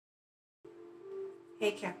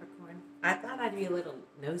Hey Capricorn, I thought I'd be a little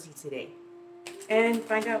nosy today and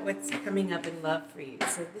find out what's coming up in love for you.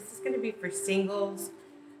 So this is going to be for singles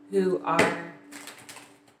who are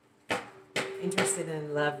interested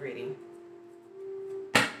in love reading.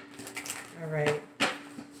 All right, go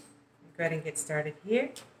ahead and get started here.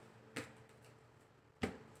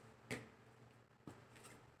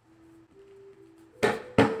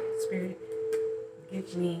 Spirit,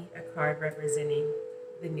 give me a card representing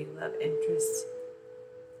the new love interest.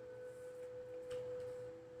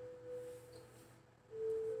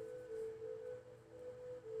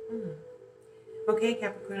 Okay,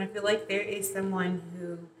 Capricorn, I feel like there is someone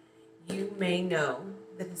who you may know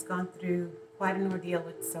that has gone through quite an ordeal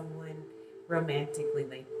with someone romantically.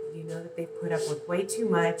 Like, you know that they put up with way too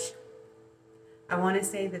much. I want to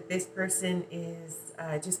say that this person is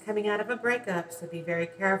just coming out of a breakup, so be very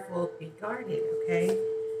careful, be guarded, okay?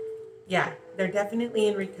 Yeah, they're definitely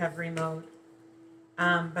in recovery mode.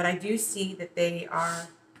 But I do see that they are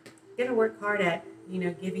going to work hard at,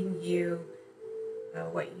 giving you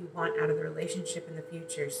what you want out of the relationship in the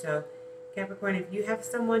future. So Capricorn, if you have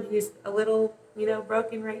someone who's a little,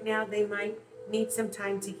 broken right now, they might need some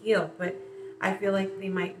time to heal, but I feel like they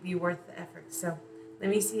might be worth the effort. So let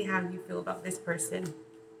me see how you feel about this person.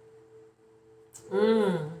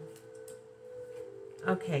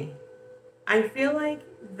 Okay. I feel like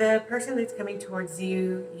the person that's coming towards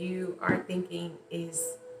you, you are thinking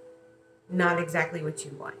is not exactly what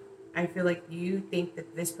you want. I feel like you think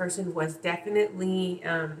that this person was definitely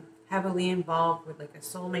heavily involved with like a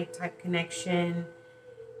soulmate type connection,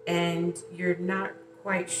 and you're not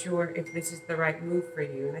quite sure if this is the right move for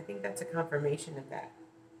you. And I think that's a confirmation of that.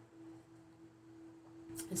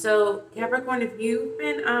 So Capricorn, if you've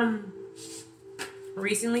been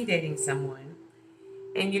recently dating someone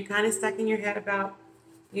and you're kind of stuck in your head about,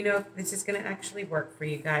 if this is going to actually work for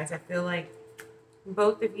you guys, I feel like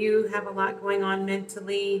both of you have a lot going on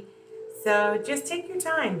mentally. So just take your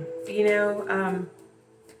time.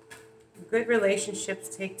 Good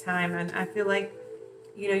relationships take time. And I feel like,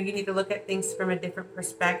 you need to look at things from a different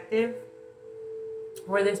perspective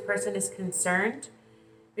where this person is concerned,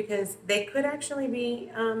 because they could actually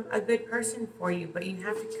be a good person for you, but you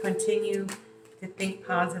have to continue to think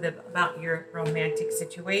positive about your romantic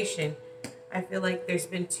situation. I feel like there's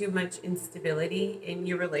been too much instability in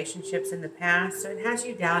your relationships in the past, so it has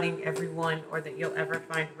you doubting everyone or that you'll ever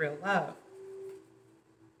find real love.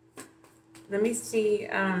 Let me see.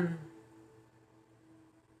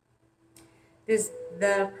 Does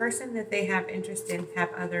the person that they have interest in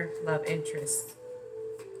have other love interests?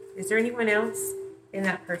 Is there anyone else in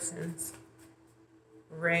that person's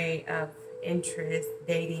ray of interest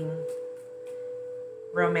dating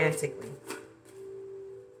romantically?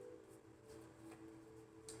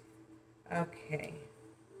 Okay.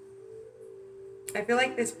 I feel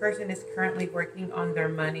like this person is currently working on their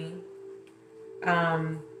money.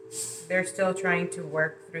 They're still trying to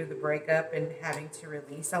work through the breakup and having to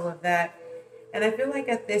release all of that. And I feel like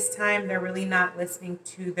at this time, they're really not listening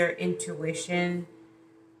to their intuition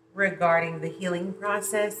regarding the healing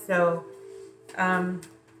process. So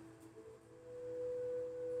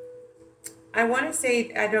I want to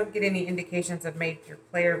say I don't get any indications of major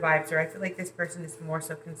player vibes, or I feel like this person is more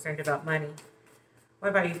so concerned about money. What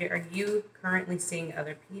about you? Are you currently seeing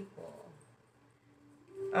other people?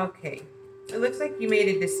 Okay. It looks like you made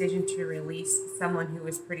a decision to release someone who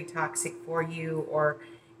was pretty toxic for you, or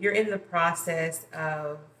you're in the process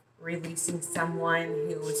of releasing someone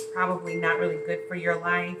who was probably not really good for your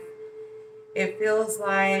life. It feels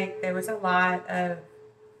like there was a lot of,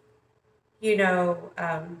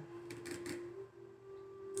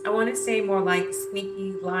 I want to say more like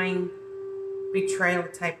sneaky, lying, betrayal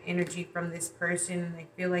type energy from this person. I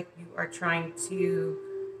feel like you are trying to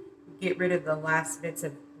get rid of the last bits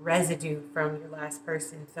of residue from your last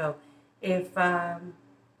person. So if that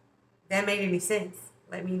made any sense,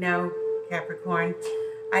 let me know, Capricorn.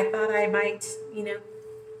 I thought I might,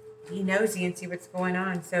 be nosy and see what's going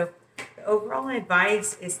on. So the overall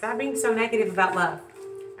advice is stop being so negative about love.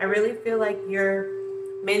 I really feel like you're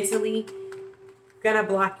mentally gonna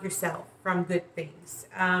block yourself from good things.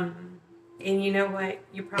 And you know what?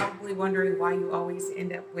 You're probably wondering why you always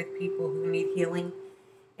end up with people who need healing.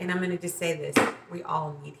 And I'm gonna just say this: we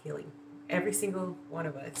all need healing, every single one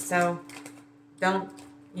of us. So don't,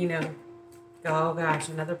 go, oh gosh,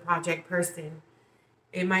 another project person.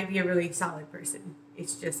 It might be a really solid person.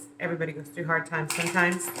 It's just everybody goes through hard times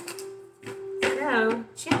sometimes. So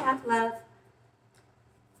chill out, love.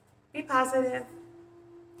 Be positive.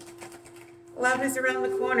 Love is around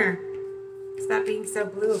the corner. Stop being so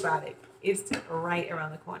blue about it. It's right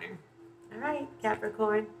around the corner. All right,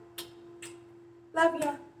 Capricorn. Love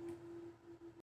ya.